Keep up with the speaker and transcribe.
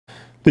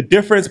The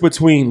difference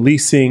between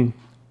leasing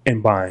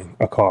and buying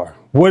a car.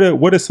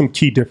 What are some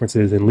key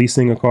differences in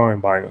leasing a car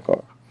and buying a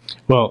car?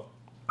 Well,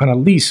 on a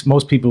lease,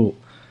 most people,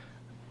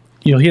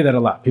 you'll hear that a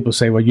lot. People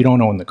say, well, you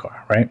don't own the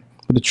car, right?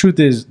 But the truth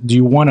is, do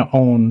you want to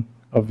own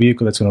a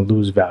vehicle that's going to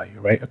lose value,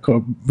 right?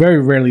 Very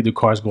rarely do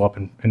cars go up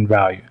in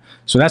value.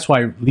 So that's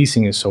why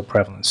leasing is so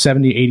prevalent.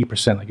 70,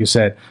 80%, like you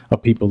said,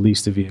 of people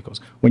lease the vehicles.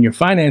 When you're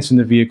financing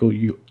the vehicle,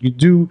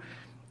 you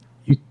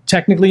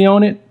technically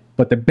own it,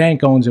 but the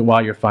bank owns it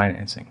while you're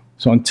financing.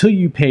 So until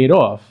you pay it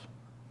off,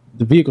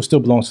 the vehicle still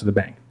belongs to the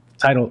bank.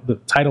 The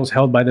title's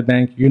held by the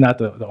bank. You're not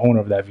the owner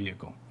of that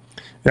vehicle.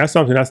 That's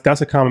something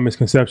that's a common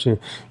misconception.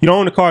 You don't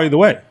own the car either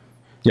way.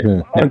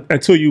 Yeah.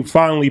 Until you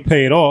finally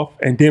pay it off,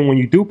 and then when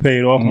you do pay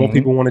it off, more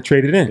people want to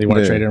trade it in. They want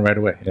to trade it in right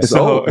away. Yeah. It's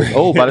old. It's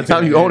old. By the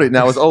time you own it,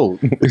 now it's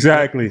old.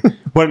 Exactly.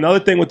 But another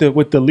thing with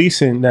the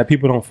leasing that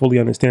people don't fully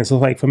understand. So,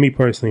 like for me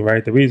personally,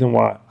 right, the reason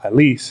why I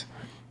lease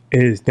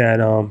is that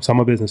so I'm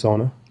a business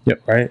owner.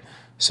 Yep. Right.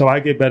 So I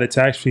get better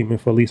tax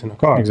treatment for leasing a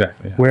car.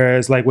 Exactly. Yeah.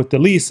 Whereas, like with the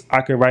lease,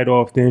 I can write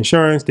off the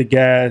insurance, the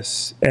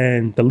gas,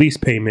 and the lease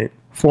payment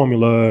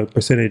formula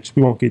percentage.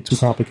 We won't get too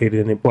complicated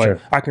in it, but Sure.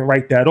 I can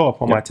write that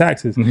off on my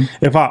taxes.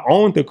 If I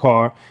owned the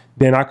car,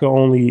 then I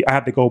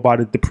have to go by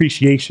the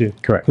depreciation.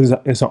 Correct. Because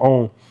it's an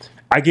own.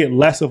 I get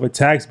less of a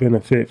tax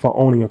benefit for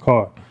owning a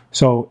car.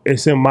 So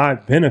it's in my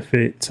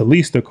benefit to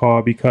lease the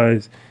car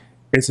because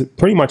it's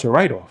pretty much a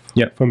write-off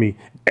for me.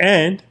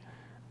 And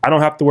I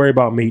don't have to worry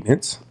about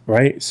maintenance,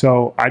 right?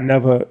 So I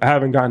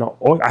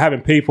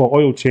haven't paid for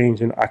oil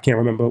change, and I can't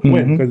remember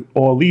when, because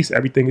or lease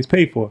everything is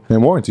paid for.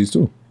 And warranties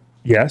too.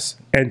 Yes,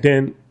 and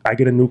then I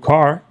get a new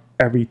car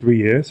every 3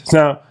 years.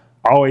 So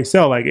I always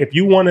sell, like, if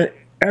you want to,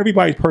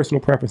 everybody's personal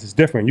preference is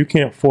different. You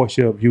can't force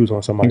your views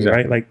on somebody,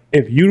 right? Like,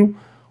 if you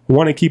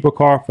want to keep a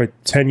car for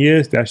 10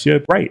 years, that's your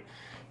right.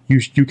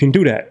 You can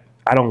do that.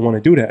 I don't want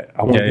to do that.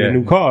 I want to get a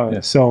new car. Yeah.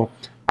 So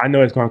I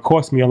know it's going to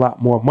cost me a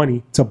lot more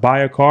money to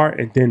buy a car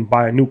and then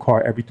buy a new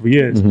car every 3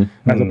 years,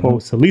 as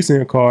opposed to leasing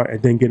a car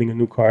and then getting a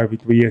new car every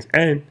 3 years.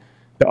 And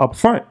the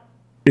upfront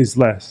is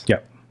less. Yeah.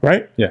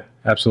 Right? Yeah,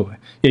 absolutely.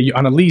 Yeah,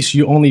 on a lease,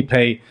 you only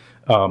pay,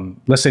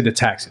 let's say the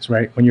taxes,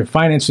 right? When you're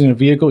financing a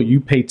vehicle, you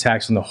pay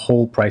tax on the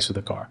whole price of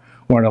the car.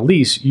 Or on a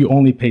lease, you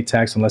only pay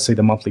tax on, let's say,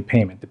 the monthly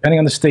payment. Depending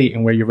on the state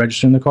and where you're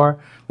registering the car,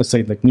 let's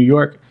say like New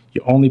York,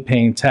 you're only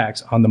paying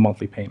tax on the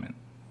monthly payment.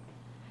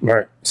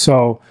 Right.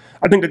 So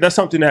I think that's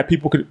something that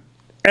people could,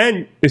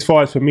 and as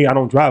far as for me, I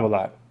don't drive a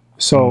lot.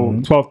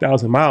 So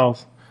 12,000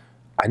 miles,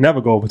 I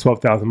never go over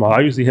 12,000 miles.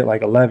 I usually hit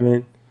like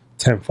 11,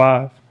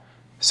 10.5.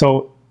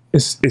 So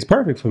it's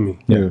perfect for me.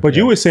 Yeah. But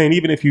you were saying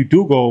even if you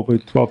do go over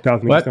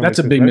 12,000, well, that's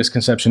a big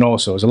misconception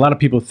also. Is a lot of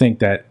people think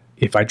that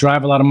if I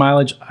drive a lot of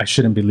mileage, I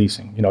shouldn't be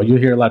leasing. You know, you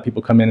hear a lot of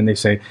people come in and they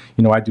say,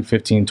 you know, I do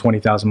 15,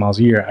 20,000 miles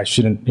a year. I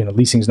shouldn't, you know,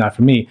 leasing's not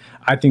for me.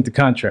 I think the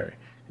contrary.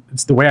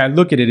 It's the way I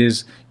look at it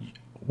is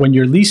when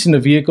you're leasing a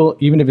vehicle,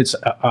 even if it's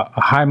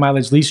a high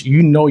mileage lease,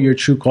 you know your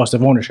true cost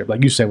of ownership.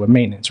 Like you said with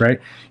maintenance, right?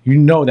 You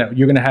know that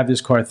you're going to have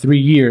this car 3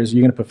 years.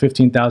 You're going to put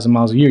 15,000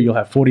 miles a year. You'll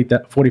have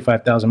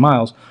 45,000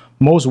 miles.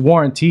 Most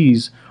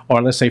warranties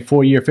are, let's say,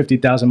 4-year,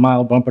 50,000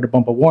 mile bumper to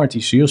bumper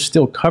warranty. So you're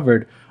still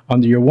covered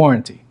under your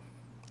warranty.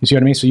 You see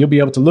what I mean? So you'll be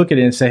able to look at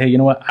it and say, hey, you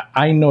know what?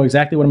 I know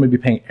exactly what I'm going to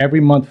be paying every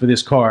month for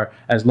this car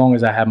as long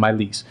as I have my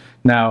lease.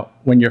 Now,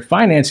 when you're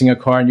financing a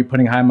car and you're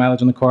putting high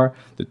mileage on the car,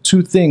 the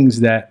two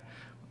things that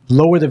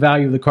lower the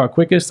value of the car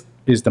quickest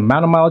is the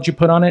amount of mileage you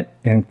put on it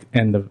and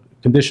the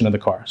condition of the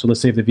car. So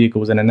let's say if the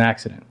vehicle was in an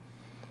accident.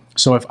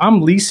 So if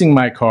I'm leasing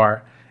my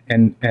car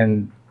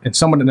and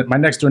someone, my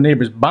next door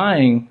neighbor is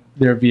buying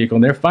their vehicle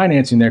and they're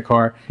financing their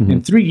car,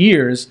 in 3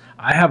 years,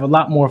 I have a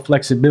lot more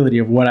flexibility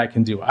of what I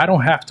can do. I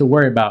don't have to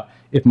worry about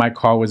if my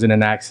car was in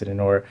an accident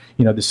or,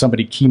 you know, did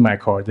somebody key my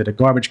car? Did a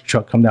garbage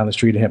truck come down the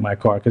street and hit my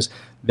car? Because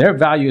their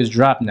value is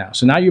dropped now.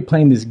 So now you're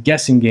playing this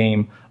guessing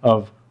game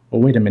of,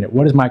 well, wait a minute,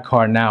 what is my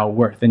car now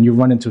worth? And you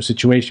run into a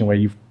situation where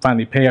you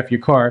finally pay off your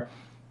car,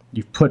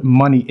 you've put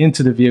money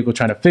into the vehicle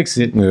trying to fix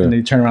it, and then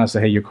you turn around and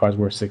say, hey, your car's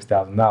worth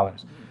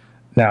 $6,000.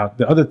 Now,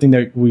 the other thing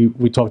that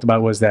we talked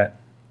about was that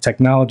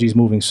technology is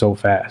moving so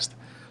fast.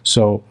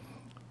 So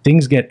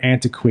things get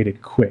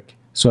antiquated quick.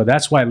 So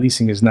that's why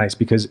leasing is nice,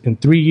 because in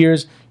 3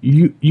 years,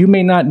 you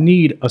may not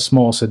need a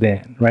small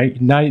sedan, right?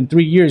 Now in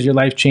 3 years, your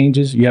life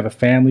changes. You have a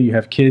family, you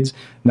have kids.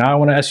 Now I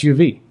want an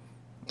SUV.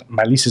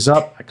 My lease is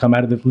up. I come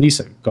out of the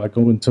lease. I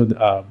go into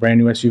a brand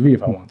new SUV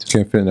if I want to.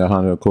 Can't fit in that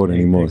Honda Accord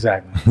anymore.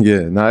 Exactly.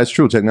 Yeah, no, it's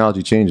true.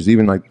 Technology changes.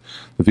 Even like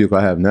the vehicle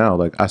I have now,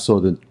 like I saw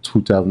the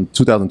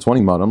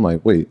 2020 model. I'm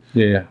like, wait,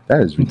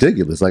 that is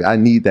ridiculous. Like I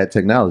need that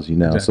technology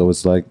now. Exactly. So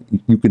it's like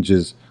you can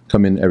just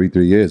come in every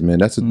 3 years, man.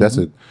 That's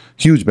a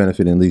huge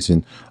benefit in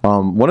leasing.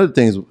 One of the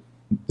things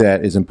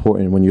that is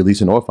important when you're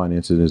leasing or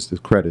financing is the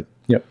credit.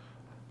 Yep.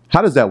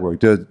 How does that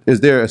work? Is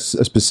there a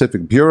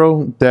specific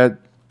bureau that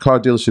car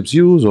dealerships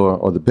use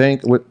or the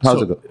bank? How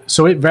does it go?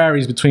 So it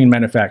varies between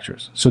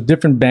manufacturers. So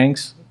different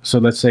banks. So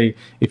let's say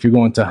if you're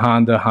going to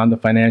Honda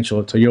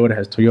Financial, Toyota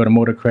has Toyota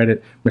Motor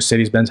Credit,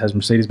 Mercedes-Benz has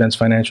Mercedes-Benz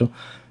Financial.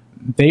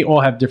 They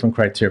all have different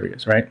criteria,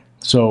 right?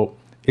 So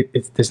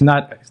it's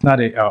not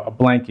a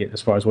blanket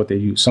as far as what they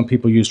use. Some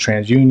people use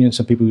TransUnion,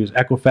 some people use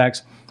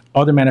Equifax.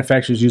 Other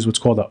manufacturers use what's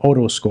called an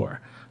auto score.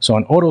 So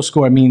an auto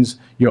score means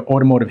your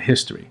automotive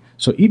history.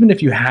 So even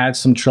if you had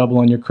some trouble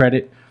on your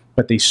credit,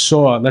 but they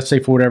saw, let's say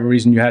for whatever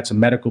reason you had some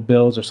medical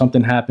bills or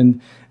something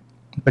happened,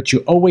 but you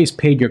always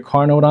paid your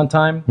car note on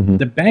time,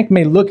 the bank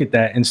may look at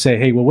that and say,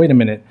 hey, well, wait a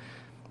minute.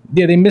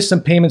 Yeah, they missed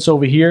some payments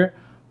over here,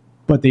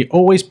 but they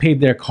always paid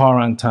their car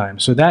on time.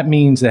 So that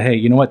means that, hey,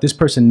 you know what? This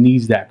person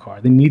needs that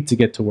car. They need to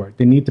get to work.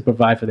 They need to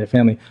provide for their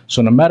family.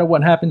 So no matter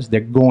what happens,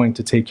 they're going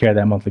to take care of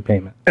that monthly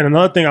payment. And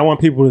another thing I want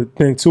people to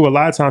think too, a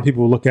lot of times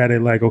people look at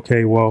it like,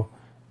 okay, well,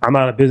 I'm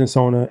not a business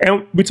owner.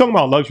 And we're talking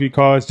about luxury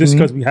cars just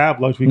because we have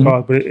luxury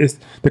cars, but it's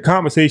the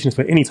conversation is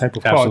for any type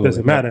of car. It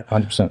doesn't matter.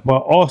 100%. But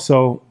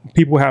also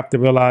people have to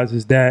realize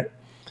is that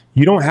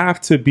you don't have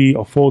to be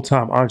a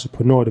full-time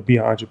entrepreneur to be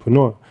an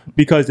entrepreneur,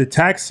 because the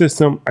tax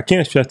system, I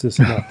can't stress this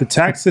enough, the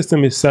tax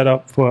system is set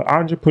up for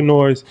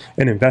entrepreneurs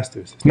and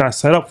investors. It's not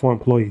set up for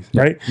employees,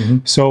 right?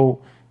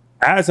 So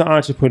as an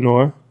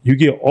entrepreneur, you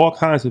get all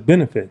kinds of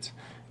benefits.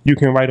 You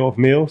can write off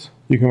meals,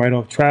 you can write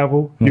off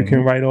travel, you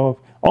can write off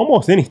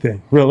almost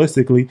anything,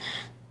 realistically,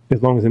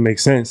 as long as it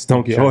makes sense.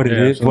 Don't get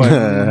audited.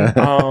 Yeah,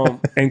 but,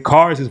 and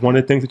cars is one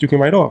of the things that you can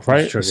write off,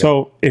 right? True,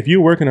 so if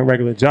you're working a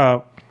regular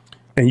job,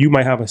 and you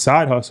might have a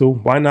side hustle,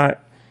 why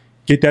not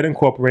get that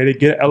incorporated,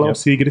 get an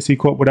LLC, get a C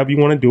Corp, whatever you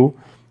want to do,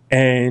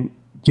 and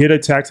get a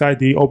tax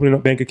ID, open a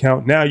bank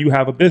account. Now you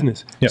have a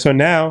business. So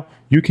now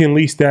you can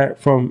lease that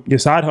from your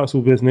side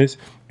hustle business,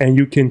 and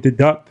you can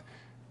deduct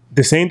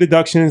the same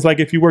deductions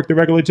like if you worked a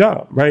regular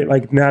job, right?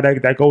 Like now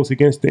that goes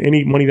against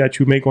any money that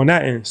you make on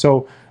that end.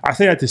 So I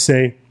say that to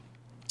say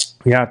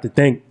we have to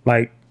think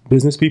like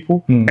business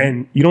people,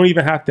 and you don't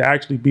even have to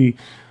actually be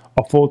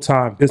a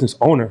full-time business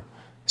owner.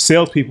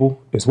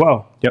 Salespeople as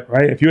well,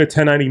 right? If you're a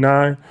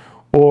 1099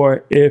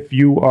 or if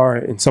you are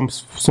in some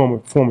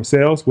form of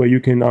sales where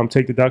you can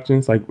take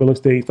deductions like real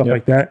estate, stuff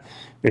like that,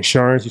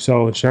 insurance, you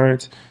sell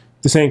insurance,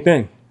 the same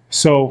thing.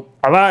 So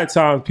a lot of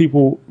times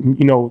people,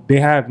 you know,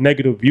 they have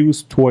negative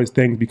views towards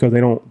things because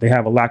they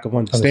have a lack of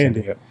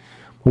understanding. But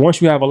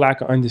once you have a lack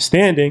of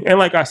understanding, and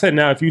like I said,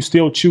 now if you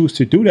still choose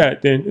to do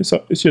that, then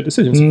it's your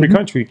decision. It's a free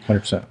country.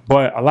 100%.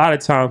 But a lot of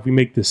times we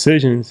make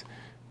decisions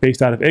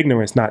based out of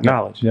ignorance, not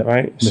knowledge,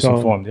 right?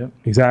 Misinformed,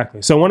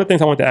 Exactly. So one of the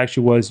things I wanted to ask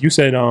you was, you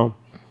said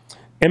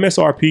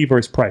MSRP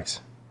versus price,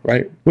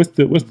 right? What's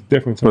the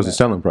difference? What's the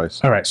selling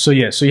price? All right. So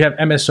you have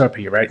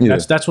MSRP, right?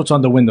 That's what's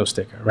on the window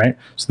sticker, right?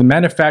 So the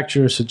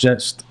manufacturer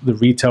suggests the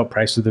retail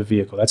price of the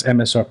vehicle. That's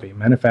MSRP.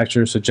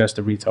 Manufacturer suggests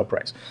the retail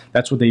price.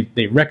 That's what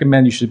they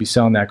recommend you should be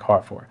selling that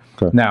car for.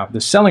 Okay. Now,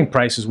 the selling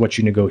price is what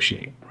you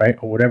negotiate, right?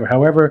 Or whatever.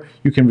 However,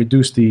 you can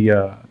reduce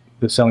the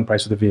selling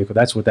price of the vehicle.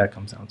 That's what that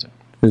comes down to.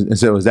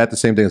 So is that the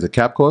same thing as a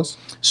cap cost?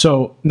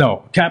 So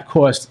no, cap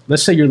cost,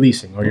 let's say you're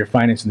leasing or you're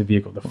financing the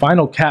vehicle. The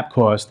final cap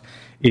cost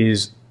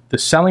is the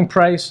selling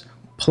price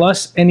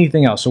plus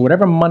anything else. So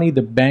whatever money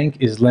the bank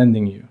is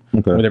lending you,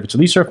 whether it's a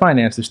lease or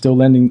finance, they're still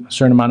lending a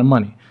certain amount of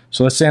money.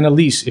 So let's say on a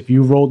lease, if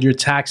you rolled your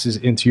taxes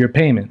into your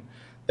payment,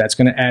 that's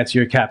going to add to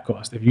your cap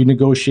cost. If you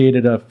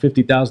negotiated a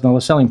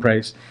 $50,000 selling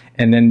price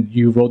and then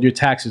you rolled your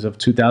taxes of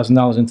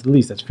 $2,000 into the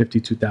lease, that's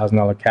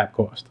 $52,000 cap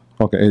cost.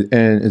 Okay,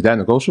 and is that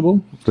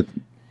negotiable?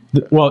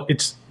 Well,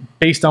 it's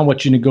based on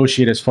what you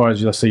negotiate as far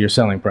as, let's say, your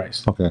selling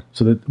price. Okay.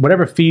 So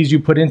whatever fees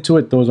you put into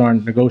it, those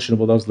aren't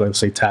negotiable. Those, let's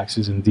say,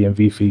 taxes and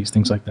DMV fees,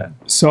 things like that.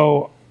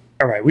 So,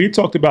 all right, we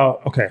talked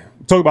about,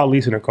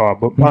 leasing a car,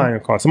 but buying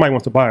a car. Somebody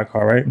wants to buy a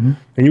car, right? And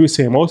you were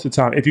saying most of the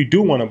time, if you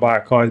do want to buy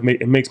a car,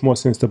 it makes more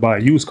sense to buy a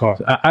used car.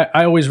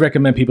 I always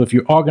recommend people, if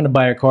you are going to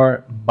buy a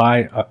car,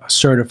 buy a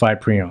certified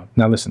pre-owned.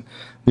 Now, listen,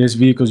 there's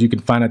vehicles you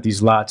can find at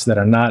these lots that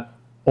are not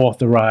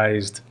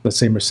authorized, let's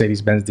say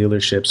Mercedes-Benz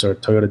dealerships or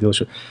Toyota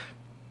dealerships.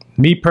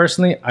 Me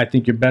personally, I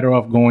think you're better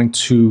off going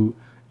to,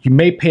 you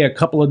may pay a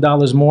couple of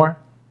dollars more,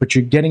 but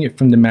you're getting it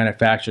from the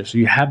manufacturer. So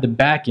you have the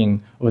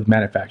backing of the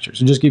manufacturer.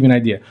 So just to give you an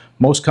idea,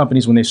 most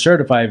companies, when they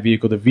certify a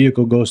vehicle, the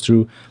vehicle goes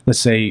through, let's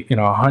say,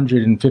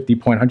 150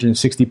 point,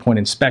 160 point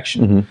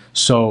inspection.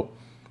 So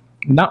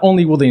not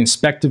only will they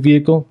inspect the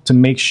vehicle to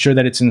make sure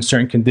that it's in a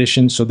certain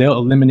condition, so they'll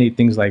eliminate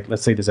things like,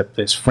 let's say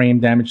there's frame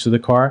damage to the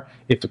car.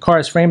 If the car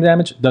is frame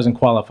damage, it doesn't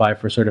qualify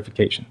for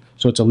certification.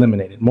 So it's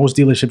eliminated. Most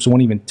dealerships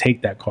won't even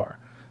take that car.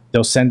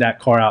 They'll send that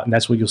car out, and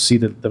that's where you'll see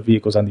the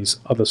vehicles on these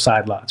other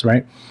side lots,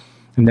 right?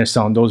 And they're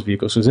selling those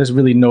vehicles. So there's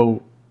really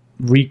no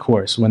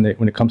recourse when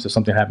it comes to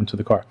something happening to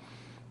the car.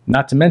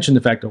 Not to mention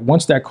the fact that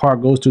once that car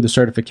goes through the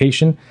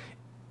certification,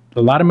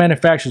 a lot of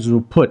manufacturers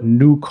will put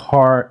new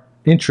car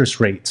interest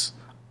rates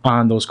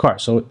on those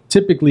cars. So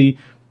typically,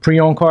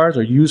 pre-owned cars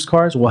or used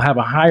cars will have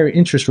a higher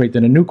interest rate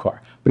than a new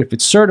car. But if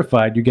it's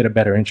certified, you get a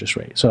better interest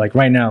rate. So like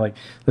right now, like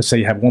let's say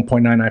you have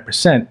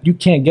 1.99%, you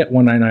can't get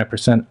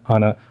 1.99%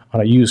 on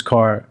a used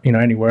car,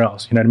 anywhere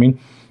else. You know what I mean?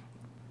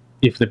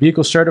 If the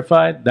vehicle's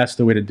certified, that's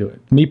the way to do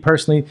it. Me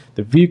personally,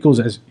 the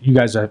vehicles, as you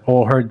guys have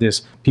all heard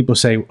this, people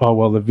say, oh,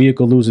 well, the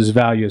vehicle loses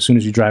value as soon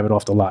as you drive it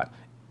off the lot.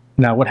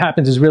 Now, what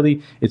happens is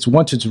really, it's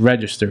once it's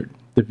registered,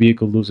 the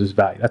vehicle loses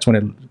value. That's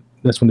when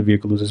that's when the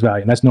vehicle loses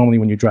value. And that's normally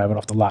when you drive it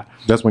off the lot.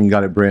 That's when you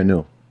got it brand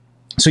new.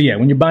 So yeah,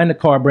 when you're buying the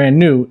car brand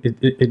new,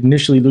 it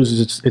initially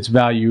loses its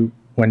value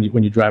when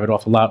you drive it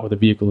off the lot or the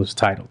vehicle is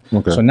titled.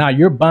 Okay. So now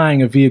you're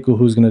buying a vehicle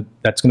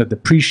that's gonna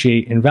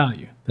depreciate in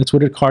value. That's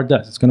what a car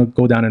does. It's gonna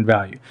go down in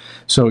value.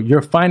 So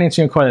you're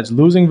financing a car that's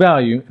losing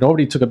value. It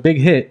already took a big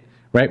hit,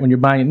 right, when you're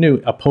buying it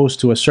new, opposed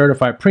to a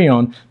certified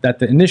pre-owned that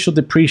the initial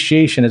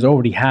depreciation has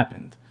already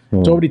happened.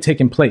 It's already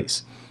taken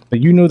place. But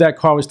you knew that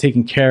car was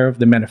taken care of.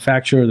 The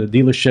manufacturer, the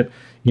dealership,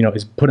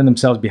 is putting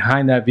themselves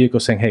behind that vehicle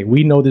saying, hey,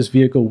 we know this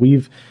vehicle.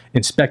 We've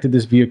inspected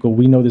this vehicle.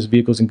 We know this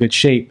vehicle's in good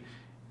shape.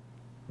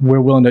 We're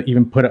willing to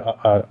even put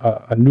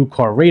a new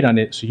car rate on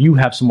it so you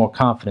have some more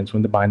confidence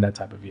when they're buying that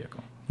type of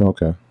vehicle.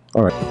 Okay.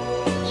 All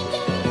right.